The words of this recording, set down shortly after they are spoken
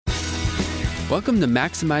Welcome to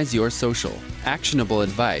Maximize Your Social, actionable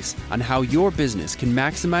advice on how your business can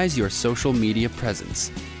maximize your social media presence.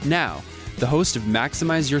 Now, the host of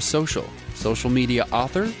Maximize Your Social, social media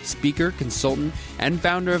author, speaker, consultant, and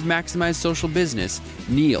founder of Maximize Social Business,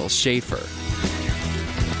 Neal Schaffer.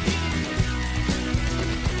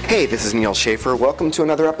 Hey, this is Neal Schaffer. Welcome to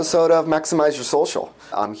another episode of Maximize Your Social.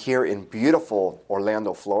 I'm here in beautiful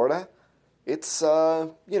Orlando, Florida. It's,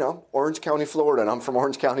 Orange County, Florida, and I'm from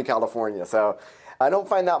Orange County, California. So I don't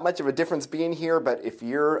find that much of a difference being here, but if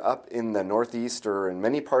you're up in the Northeast or in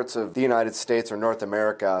many parts of the United States or North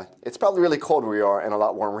America, it's probably really cold where you are and a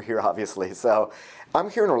lot warmer here, obviously. So I'm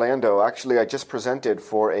here in Orlando. Actually, I just presented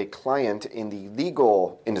for a client in the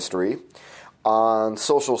legal industry on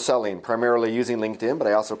social selling, primarily using LinkedIn, but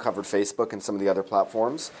I also covered Facebook and some of the other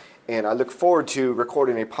platforms. And I look forward to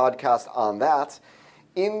recording a podcast on that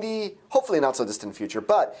in the hopefully not so distant future.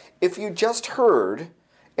 But if you just heard,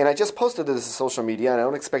 and I just posted this to social media, and I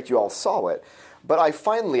don't expect you all saw it, but I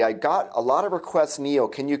got a lot of requests, Neal,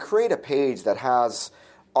 can you create a page that has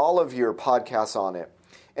all of your podcasts on it?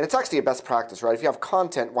 And it's actually a best practice, right? If you have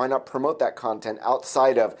content, why not promote that content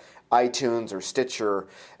outside of iTunes or Stitcher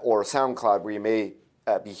or SoundCloud where you may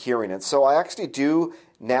be hearing it? So I actually do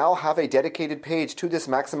now have a dedicated page to this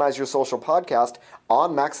Maximize Your Social podcast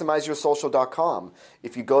on MaximizeYourSocial.com.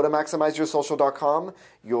 If you go to MaximizeYourSocial.com,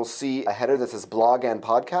 you'll see a header that says blog and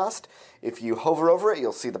podcast. If you hover over it,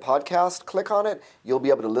 you'll see the podcast. Click on it. You'll be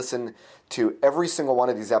able to listen to every single one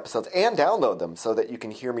of these episodes and download them so that you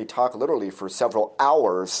can hear me talk literally for several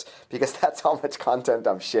hours, because that's how much content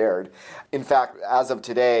I've shared. In fact, as of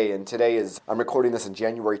today, I'm recording this on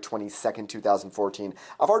January 22nd, 2014,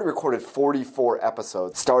 I've already recorded 44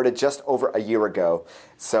 episodes, started just over a year ago.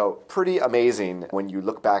 So pretty amazing when you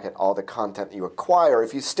look back at all the content that you acquire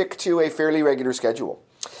if you stick to a fairly regular schedule.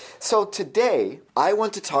 So today, I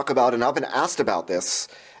want to talk about, and I've been asked about this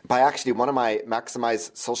by actually one of my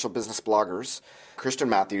Maximize Social Business bloggers, Christian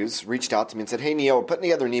Matthews, reached out to me and said, hey, Neal, we're putting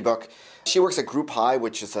together an ebook. She works at GroupHi,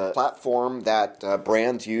 which is a platform that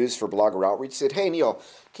brands use for blogger outreach. She said, hey, Neal,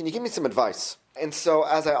 can you give me some advice? And so,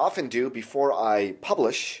 as I often do before I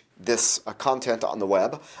publish this content on the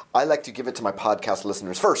web, I like to give it to my podcast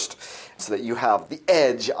listeners first so that you have the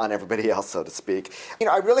edge on everybody else, so to speak.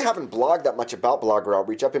 I really haven't blogged that much about blogger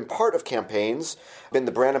outreach. I've been part of campaigns, been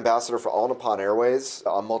the brand ambassador for All Nippon Airways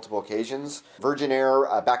on multiple occasions. Virgin Air,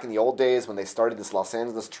 back in the old days when they started this Los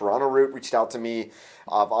Angeles-Toronto route, reached out to me.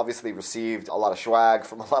 I've obviously received a lot of swag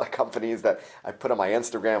from a lot of companies that I put on my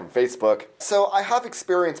Instagram and Facebook. So I have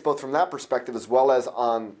experience both from that perspective as well as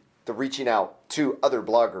on the reaching out to other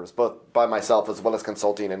bloggers, both by myself as well as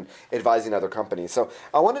consulting and advising other companies. So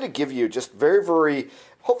I wanted to give you just very, very,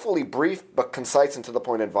 hopefully brief but concise and to the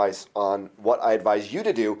point advice on what I advise you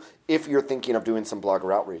to do if you're thinking of doing some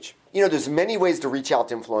blogger outreach. There's many ways to reach out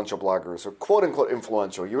to influential bloggers, or quote unquote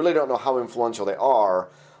influential. You really don't know how influential they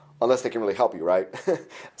are unless they can really help you, right?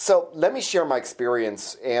 So let me share my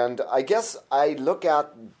experience, and I guess I look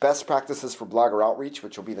at best practices for blogger outreach,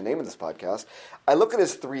 which will be the name of this podcast. I look at it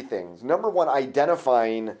as three things. Number one,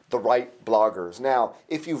 identifying the right bloggers. Now,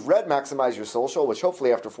 if you've read Maximize Your Social, which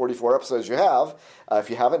hopefully after 44 episodes you have,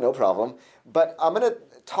 if you haven't, no problem, but I'm going to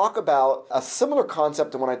talk about a similar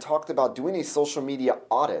concept to when I talked about doing a social media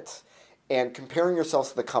audit and comparing yourselves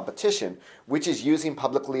to the competition, which is using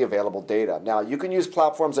publicly available data. Now, you can use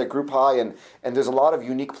platforms like GroupHi, and there's a lot of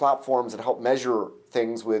unique platforms that help measure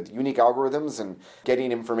things with unique algorithms and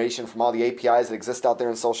getting information from all the APIs that exist out there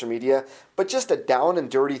in social media. But just a down and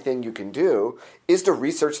dirty thing you can do is to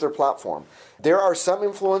research their platform. There are some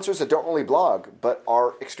influencers that don't really blog, but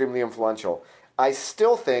are extremely influential. I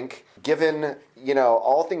still think, given,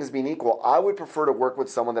 all things being equal, I would prefer to work with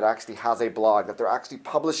someone that actually has a blog, that they're actually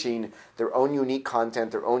publishing their own unique content,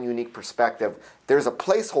 their own unique perspective. There's a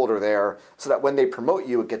placeholder there so that when they promote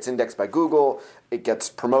you, it gets indexed by Google, it gets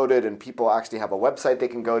promoted, and people actually have a website they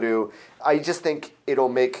can go to. I just think it'll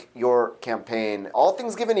make your campaign, all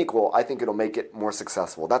things given equal, I think it'll make it more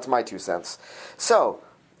successful. That's my 2 cents. So,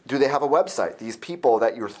 do they have a website? These people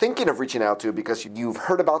that you're thinking of reaching out to because you've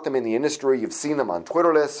heard about them in the industry, you've seen them on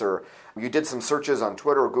Twitter lists, or you did some searches on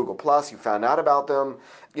Twitter or Google+, you found out about them.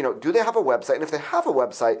 Do they have a website? And if they have a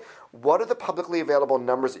website, what are the publicly available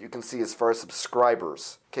numbers that you can see as far as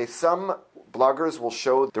subscribers? Okay, some bloggers will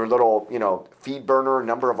show their little, feed burner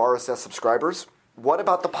number of RSS subscribers. What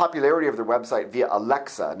about the popularity of their website via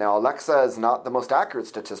Alexa? Now, Alexa is not the most accurate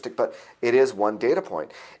statistic, but it is one data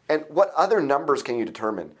point. And what other numbers can you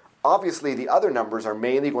determine? Obviously, the other numbers are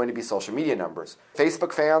mainly going to be social media numbers.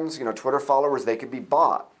 Facebook fans, Twitter followers, they could be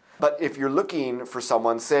bought. But if you're looking for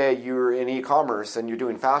someone, say you're in e-commerce and you're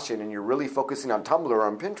doing fashion and you're really focusing on Tumblr or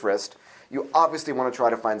on Pinterest, you obviously want to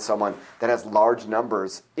try to find someone that has large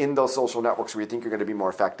numbers in those social networks where you think you're going to be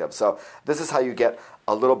more effective. So this is how you get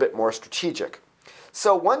a little bit more strategic.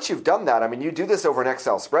 So once you've done that, I mean, you do this over an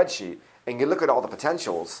Excel spreadsheet and you look at all the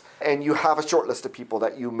potentials and you have a short list of people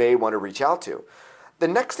that you may want to reach out to. The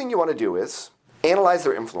next thing you want to do is analyze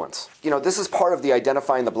their influence. This is part of the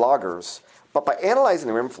identifying the bloggers. But by analyzing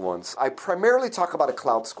their influence, I primarily talk about a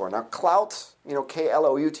Klout score. Now, Klout,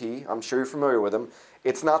 Klout, I'm sure you're familiar with them.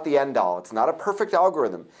 It's not the end all. It's not a perfect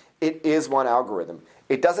algorithm. It is one algorithm.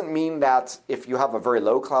 It doesn't mean that if you have a very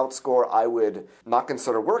low Klout score, I would not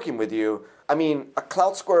consider working with you. I mean, a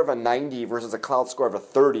Klout score of a 90 versus a Klout score of a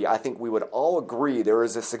 30, I think we would all agree there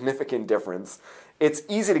is a significant difference. It's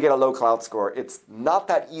easy to get a low Klout score. It's not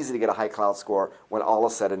that easy to get a high Klout score when all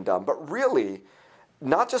is said and done. But really,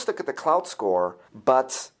 not just look at the Klout score,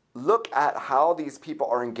 but look at how these people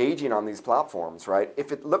are engaging on these platforms, right?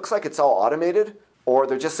 If it looks like it's all automated, or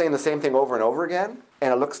they're just saying the same thing over and over again,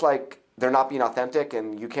 and it looks like they're not being authentic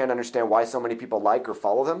and you can't understand why so many people like or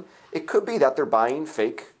follow them, it could be that they're buying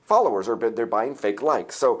fake followers or they're buying fake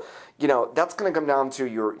likes. So, that's going to come down to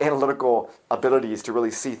your analytical abilities to really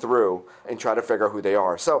see through and try to figure out who they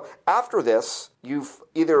are. So after this, you've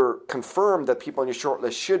either confirmed that people on your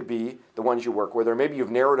shortlist should be the ones you work with, or maybe you've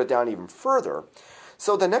narrowed it down even further.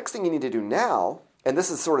 So the next thing you need to do now, and this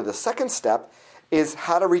is sort of the second step, is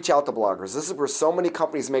how to reach out to bloggers. This is where so many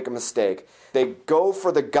companies make a mistake. They go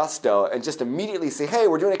for the gusto and just immediately say, hey,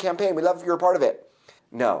 we're doing a campaign. We'd love if you're a part of it.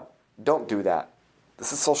 No, don't do that.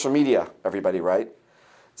 This is social media, everybody, right?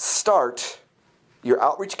 Your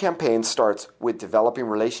outreach campaign starts with developing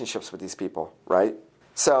relationships with these people, right?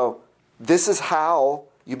 So this is how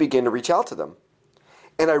you begin to reach out to them.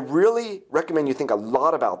 And I really recommend you think a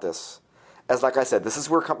lot about this. As like I said, this is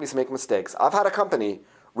where companies make mistakes. I've had a company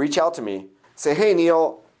reach out to me, say, hey,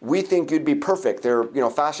 Neil, we think you'd be perfect. They're a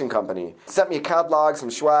fashion company. Sent me a catalog, some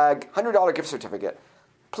swag, $100 gift certificate.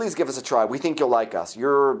 Please give us a try. We think you'll like us.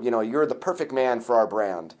 You're the perfect man for our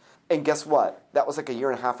brand. And guess what? That was like a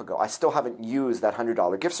year and a half ago. I still haven't used that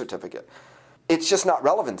 $100 gift certificate. It's just not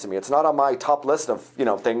relevant to me. It's not on my top list of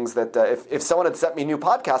things that if someone had sent me new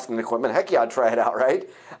podcasting equipment, heck yeah, I'd try it out, right?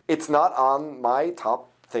 It's not on my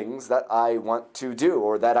top things that I want to do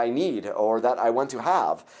or that I need or that I want to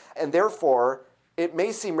have. And therefore, it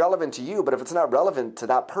may seem relevant to you, but if it's not relevant to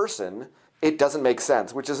that person, it doesn't make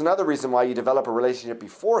sense, which is another reason why you develop a relationship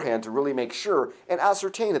beforehand to really make sure and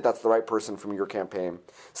ascertain that that's the right person from your campaign.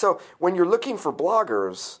 So when you're looking for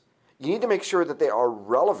bloggers, you need to make sure that they are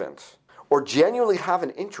relevant or genuinely have an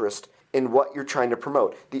interest in what you're trying to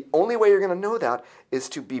promote. The only way you're going to know that is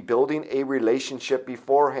to be building a relationship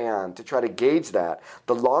beforehand, to try to gauge that.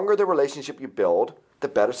 The longer the relationship you build, the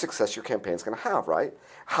better success your campaign is going to have, right?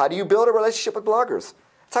 How do you build a relationship with bloggers?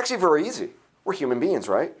 It's actually very easy. We're human beings,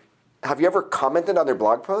 right? Have you ever commented on their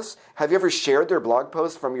blog posts? Have you ever shared their blog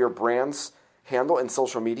posts from your brand's handle in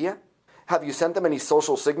social media? Have you sent them any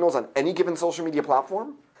social signals on any given social media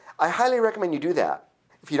platform? I highly recommend you do that.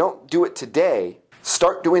 If you don't do it today,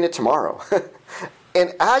 start doing it tomorrow.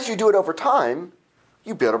 And as you do it over time,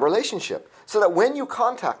 you build a relationship so that when you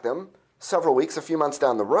contact them several weeks, a few months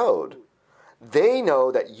down the road, they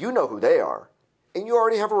know that you know who they are and you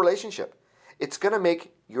already have a relationship. It's going to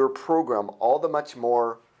make your program all the much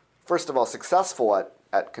more, first of all, successful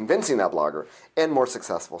at convincing that blogger and more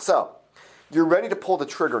successful. So you're ready to pull the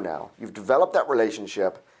trigger now. You've developed that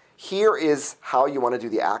relationship. Here is how you want to do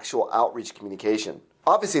the actual outreach communication.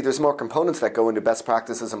 Obviously, there's more components that go into best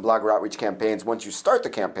practices and blogger outreach campaigns once you start the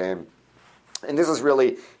campaign. And this is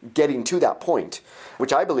really getting to that point,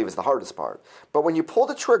 which I believe is the hardest part. But when you pull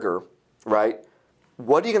the trigger, right,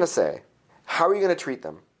 what are you going to say? How are you going to treat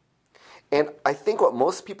them? And I think what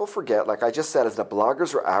most people forget, like I just said, is that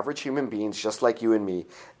bloggers are average human beings just like you and me.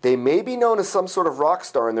 They may be known as some sort of rock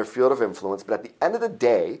star in their field of influence, but at the end of the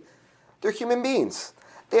day, they're human beings.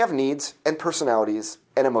 They have needs and personalities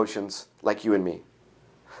and emotions like you and me.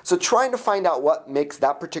 So trying to find out what makes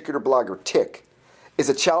that particular blogger tick is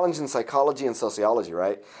a challenge in psychology and sociology,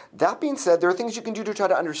 right? That being said, there are things you can do to try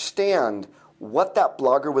to understand what that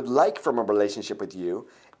blogger would like from a relationship with you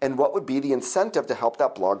and what would be the incentive to help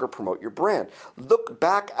that blogger promote your brand. Look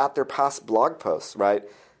back at their past blog posts, right?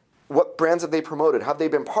 What brands have they promoted? Have they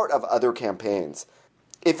been part of other campaigns?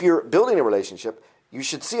 If you're building a relationship, you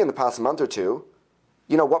should see in the past month or two,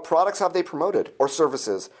 what products have they promoted, or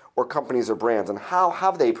services, or companies or brands, and how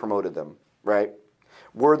have they promoted them, right?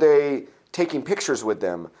 Were they taking pictures with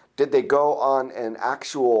them? Did they go on an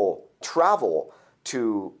actual travel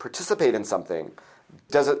to participate in something?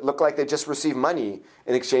 Does it look like they just received money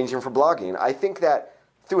in exchange for blogging? I think that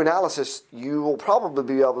through analysis, you will probably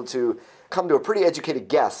be able to come to a pretty educated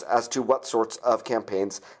guess as to what sorts of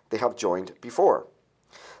campaigns they have joined before.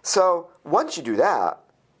 So once you do that,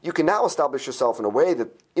 you can now establish yourself in a way that,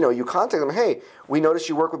 you contact them, hey, we noticed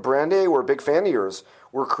you work with Brand A, we're a big fan of yours,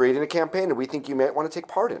 we're creating a campaign and we think you might want to take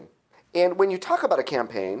part in. And when you talk about a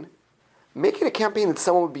campaign, make it a campaign that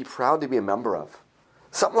someone would be proud to be a member of.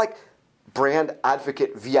 Something like Brand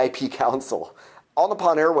Advocate VIP Council. On the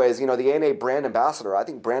Pond Airways, the ANA Brand Ambassador, I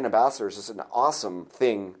think Brand Ambassador is just an awesome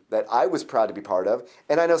thing that I was proud to be part of.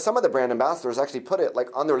 And I know some of the Brand Ambassadors actually put it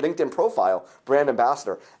on their LinkedIn profile, Brand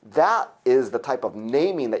Ambassador. That is the type of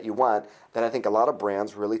naming that you want that I think a lot of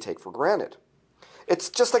brands really take for granted. It's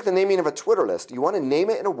just like the naming of a Twitter list. You want to name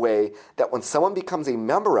it in a way that when someone becomes a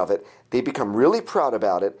member of it, they become really proud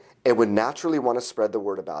about it and would naturally want to spread the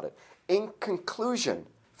word about it. In conclusion,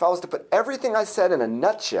 if I was to put everything I said in a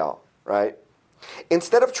nutshell, right?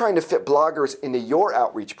 Instead of trying to fit bloggers into your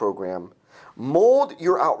outreach program, mold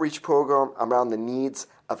your outreach program around the needs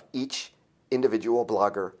of each individual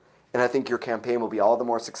blogger, and I think your campaign will be all the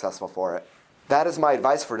more successful for it. That is my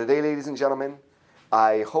advice for today, ladies and gentlemen.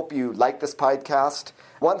 I hope you like this podcast.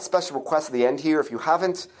 One special request at the end here, if you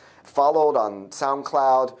haven't followed on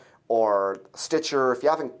SoundCloud or Stitcher, if you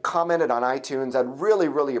haven't commented on iTunes, I'd really,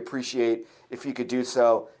 really appreciate if you could do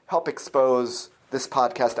so. Help expose this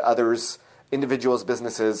podcast to others, individuals,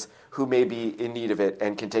 businesses who may be in need of it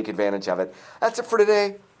and can take advantage of it. That's it for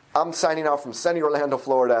today. I'm signing out from sunny Orlando,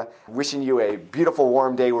 Florida, wishing you a beautiful,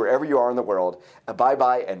 warm day wherever you are in the world.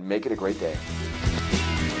 Bye-bye, and make it a great day.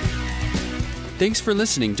 Thanks for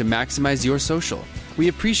listening to Maximize Your Social. We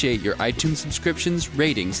appreciate your iTunes subscriptions,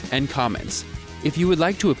 ratings, and comments. If you would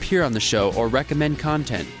like to appear on the show or recommend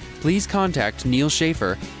content, please contact Neal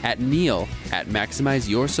Schaffer at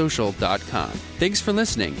neal@maximizeyoursocial.com. Thanks for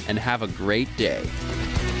listening and have a great day.